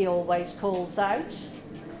think he always calls out.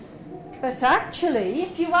 But actually,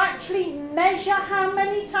 if you actually measure how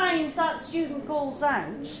many times that student calls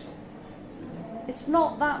out, it's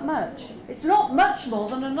not that much. It's not much more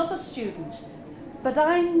than another student. But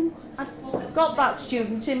I've got that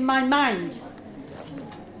student in my mind.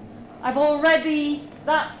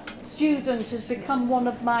 That student has become one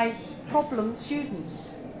of my problem students.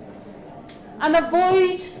 And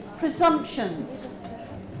avoid presumptions.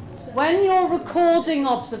 When you're recording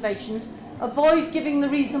observations, avoid giving the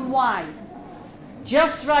reason why.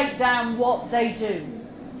 Just write down what they do.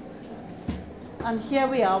 And here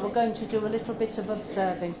we are, we're going to do a little bit of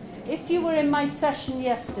observing. If you were in my session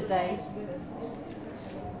yesterday,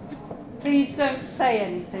 please don't say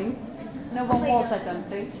anything. No one was, I don't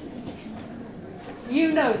think.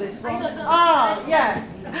 You know this one. Ah, yeah.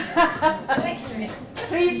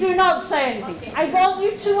 Please do not say anything. I want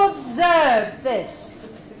you to observe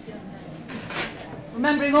this.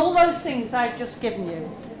 Remembering all those things I've just given you.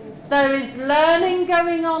 There is learning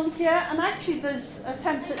going on here, and actually there's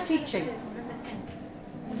attempts at teaching.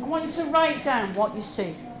 I want you to write down what you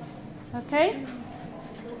see. Okay?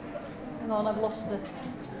 Hang on, I've lost the...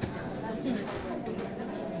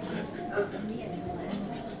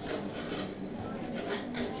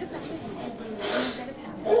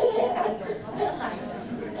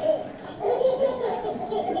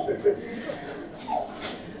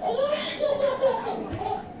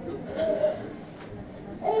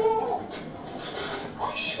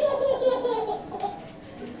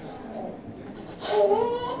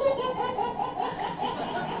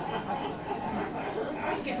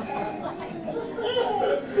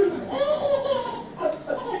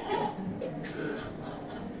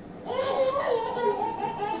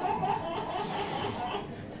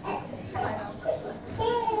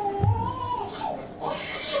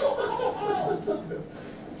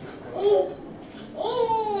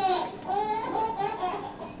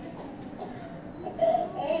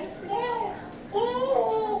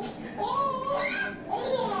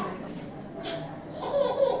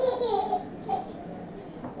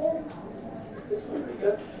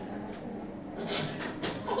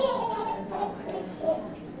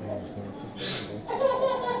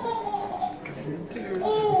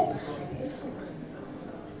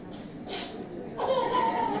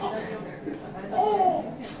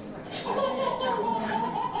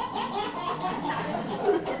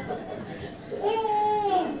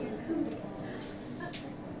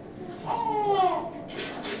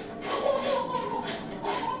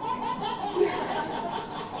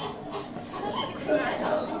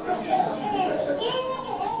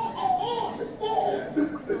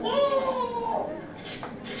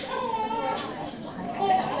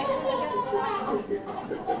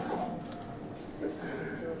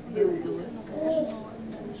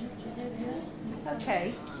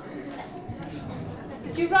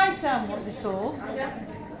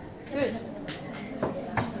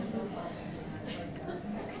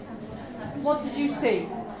 you see?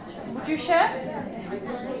 Would you share?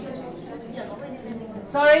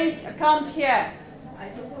 Sorry, I can't hear.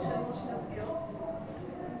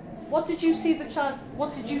 What did you see the child,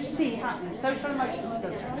 what did you see happening? Social emotional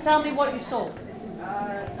skills. Tell me what you saw.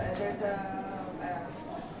 There's a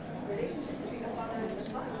relationship between the father and the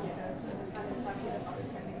son, because the son is lucky the father is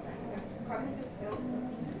spending cognitive skills.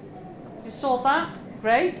 You saw that?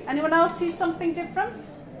 Great. Anyone else see something different?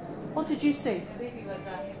 What did you see? The baby was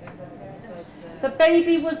laughing, but the parents was... The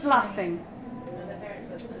baby was laughing. and the parent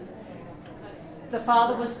was The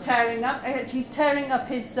father was tearing up. He's tearing up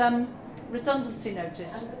his redundancy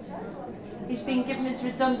notice. He's been given his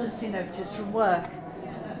redundancy notice from work.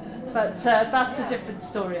 But that's a different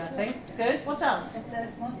story, I think. Good. What else? It's a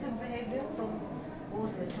responsive behavior from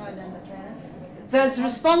both the child and the parent. There's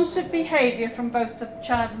responsive behaviour from both the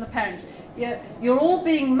child and the parents. You're all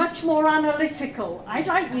being much more analytical. I'd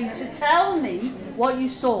like you to tell me what you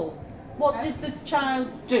saw. What did the child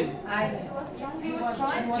do? He was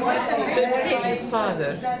trying to... Observing his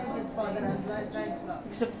father. Observing his father and trying to love.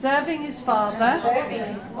 He's observing his father.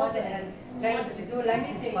 Observing his father and trying to do like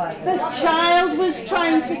his father. The child was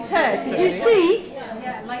trying to tear. Did you see?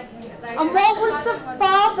 Yeah, like And what was the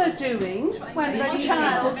father doing when the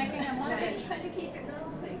child...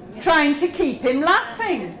 Trying to keep him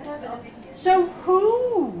laughing. So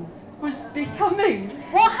who was becoming...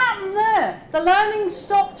 What happened there? The learning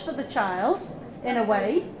stopped for the child, in a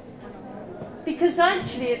way, because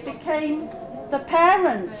actually it became the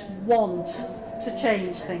parents' want to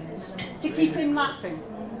change things, to keep him laughing.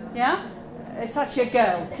 Yeah? It's actually a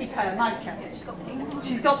girl. Keep her, Micah.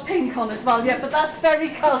 She's got pink on as well, yeah, but that's very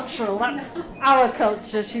cultural. That's our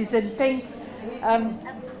culture. She's in pink.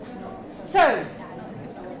 So,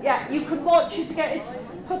 yeah, you could watch it to get it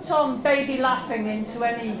put on baby laughing into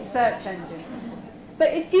any search engine.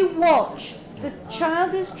 But if you watch, the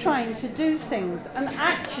child is trying to do things, and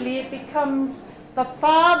actually it becomes the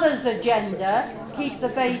father's agenda, keep the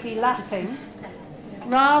baby laughing,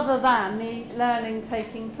 rather than the learning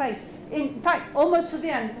taking place. In fact, almost at the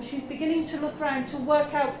end, she's beginning to look around to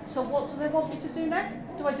work out, so what do they want me to do now?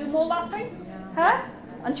 Do I do more laughing? Huh?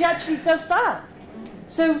 And she actually does that.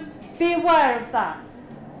 So be aware of that.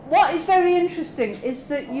 What is very interesting is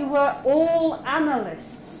that you were all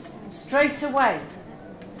analysts straight away.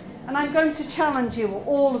 And I'm going to challenge you,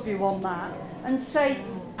 all of you, on that, and say,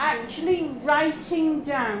 actually writing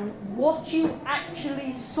down what you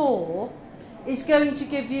actually saw is going to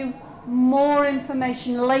give you more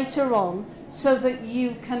information later on so that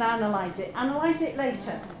you can analyse it. Analyse it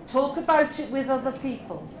later. Talk about it with other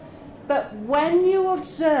people. But when you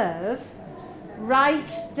observe,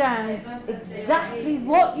 write down exactly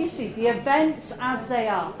what you see, the events as they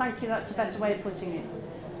are. Thank you, that's a better way of putting it.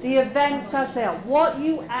 The events as they are, what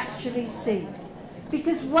you actually see.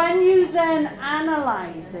 Because when you then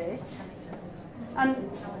analyse it, and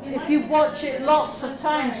if you watch it lots of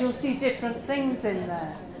times, you'll see different things in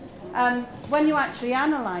there. When you actually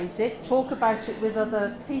analyse it, talk about it with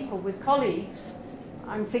other people, with colleagues,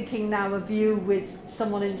 I'm thinking now of you with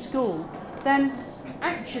someone in school, then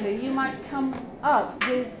actually you might come up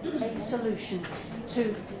with a solution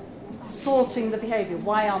to sorting the behaviour.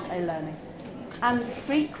 Why aren't they learning? And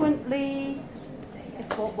frequently,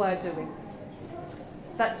 it's what we're doing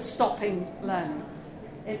that's stopping learning.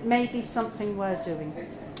 It may be something we're doing.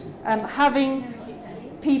 Having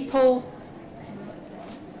people...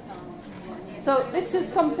 So this is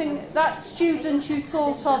something, that student you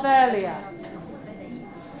thought of earlier.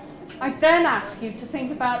 I then ask you to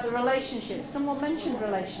think about the relationship. Someone mentioned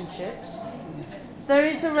relationships. There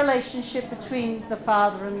is a relationship between the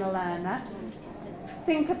father and the learner.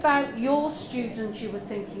 Think about your student you were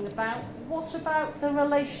thinking about. What about the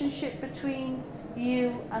relationship between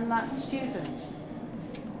you and that student?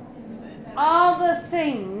 Are there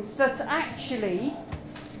things that actually,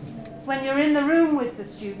 when you're in the room with the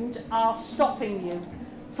student, are stopping you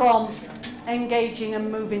from engaging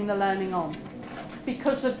and moving the learning on?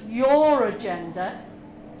 Because of your agenda,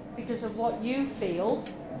 because of what you feel,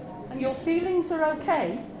 and your feelings are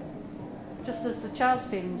okay, just as the child's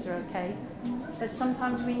feelings are okay, but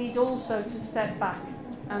sometimes we need also to step back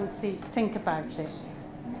and think about it.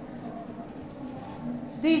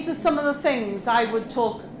 These are some of the things I would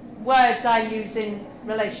talk, words I use in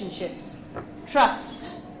relationships.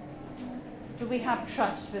 Trust. Do we have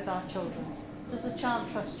trust with our children? Does a child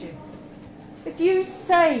trust you? If you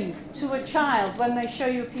say to a child when they show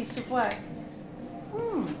you a piece of work,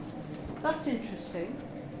 that's interesting.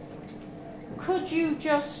 Could you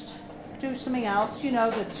just do something else? You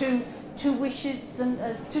know, the two wishes and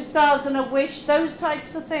 2 stars and a wish, those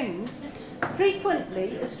types of things.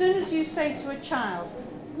 Frequently, as soon as you say to a child,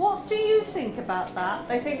 What do you think about that?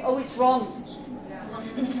 They think, oh, it's wrong.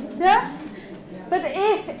 Yeah? But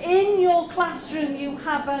if in your classroom you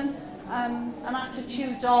have an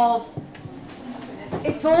attitude of,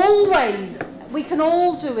 it's always, we can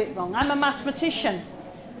all do it wrong. I'm a mathematician.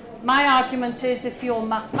 My argument is if you're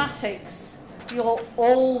mathematics, you're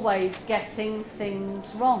always getting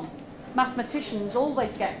things wrong. Mathematicians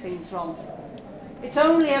always get things wrong. It's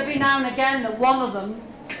only every now and again that one of them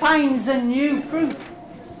finds a new proof.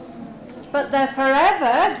 But they're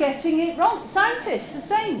forever getting it wrong. Scientists, the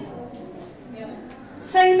same.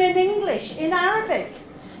 Same in English, in Arabic.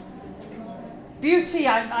 Beauty,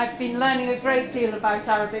 I've been learning a great deal about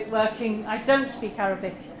Arabic working. I don't speak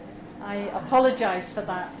Arabic. I apologise for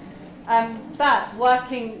that. But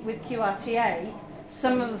working with QRTA,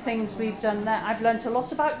 some of the things we've done there, I've learnt a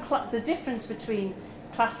lot about the difference between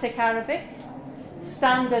classic Arabic,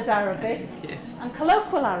 standard Arabic, and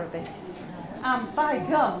colloquial Arabic. And by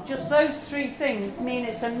gum, just those three things mean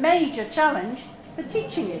it's a major challenge for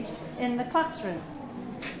teaching it in the classroom.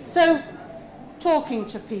 So, talking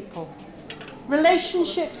to people.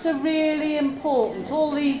 Relationships are really important.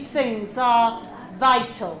 All these things are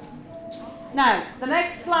vital. Now, the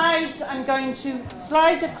next slides I'm going to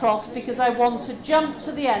slide across because I want to jump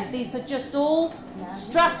to the end. These are just all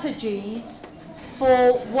strategies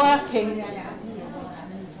for working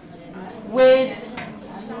with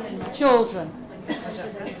children.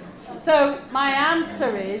 So my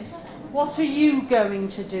answer is, what are you going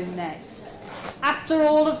to do next? After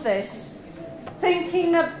all of this,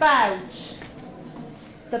 thinking about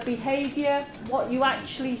the behaviour, what you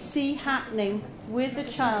actually see happening with the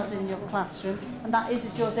child in your classroom, and that is a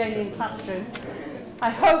Jordanian classroom. I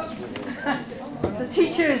hope the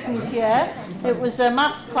teacher isn't here. It was a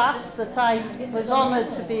maths class that I was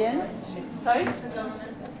honoured to be in. Sorry?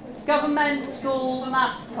 Government school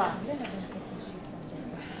maths class.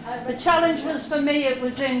 The challenge was for me, it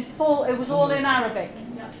was all in Arabic,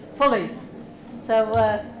 fully. So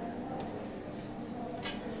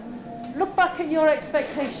look back at your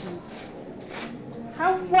expectations.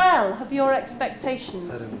 How well have your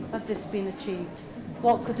expectations of this been achieved?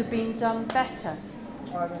 What could have been done better?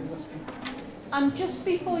 And just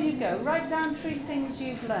before you go, write down 3 things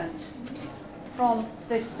you've learnt from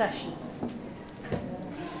this session.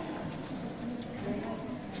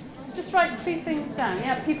 Just write 3 things down.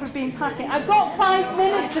 Yeah, people have been packing. I've got 5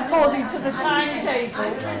 minutes according to the timetable.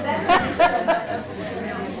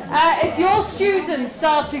 If your students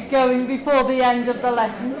started going before the end of the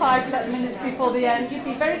lesson, 5 minutes before the end, you'd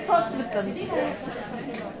be very cross with them.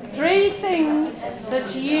 3 things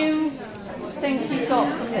that you think you got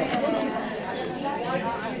from this.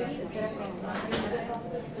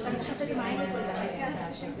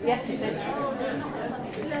 Yes, it is.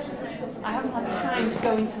 I haven't had time to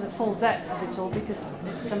go into the full depth of it all because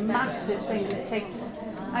it's a massive thing. It takes,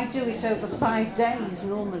 I do it over 5 days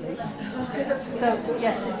normally. So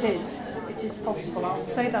yes, it is. It is possible. I'll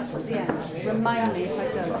say that at the end. Remind me if I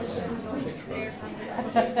don't.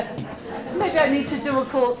 Maybe I need to do a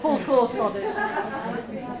full course on it.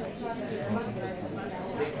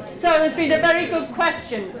 So there's been a very good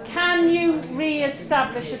question. Can you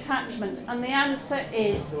re-establish attachment? And the answer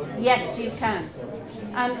is yes, you can.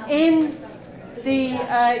 And in the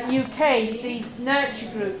UK, these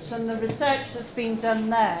nurture groups and the research that's been done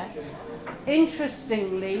there,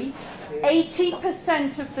 interestingly,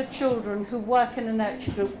 80% of the children who work in a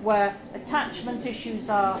nurture group where attachment issues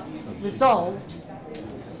are resolved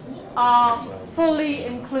are fully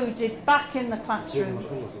included back in the classroom,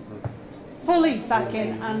 fully back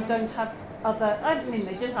in, and don't have other, I mean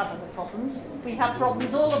they did have other problems. We have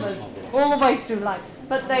problems, all of us, all the way through life.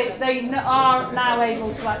 But they are now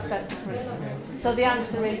able to access the curriculum. So the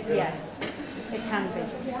answer is yes, it can be.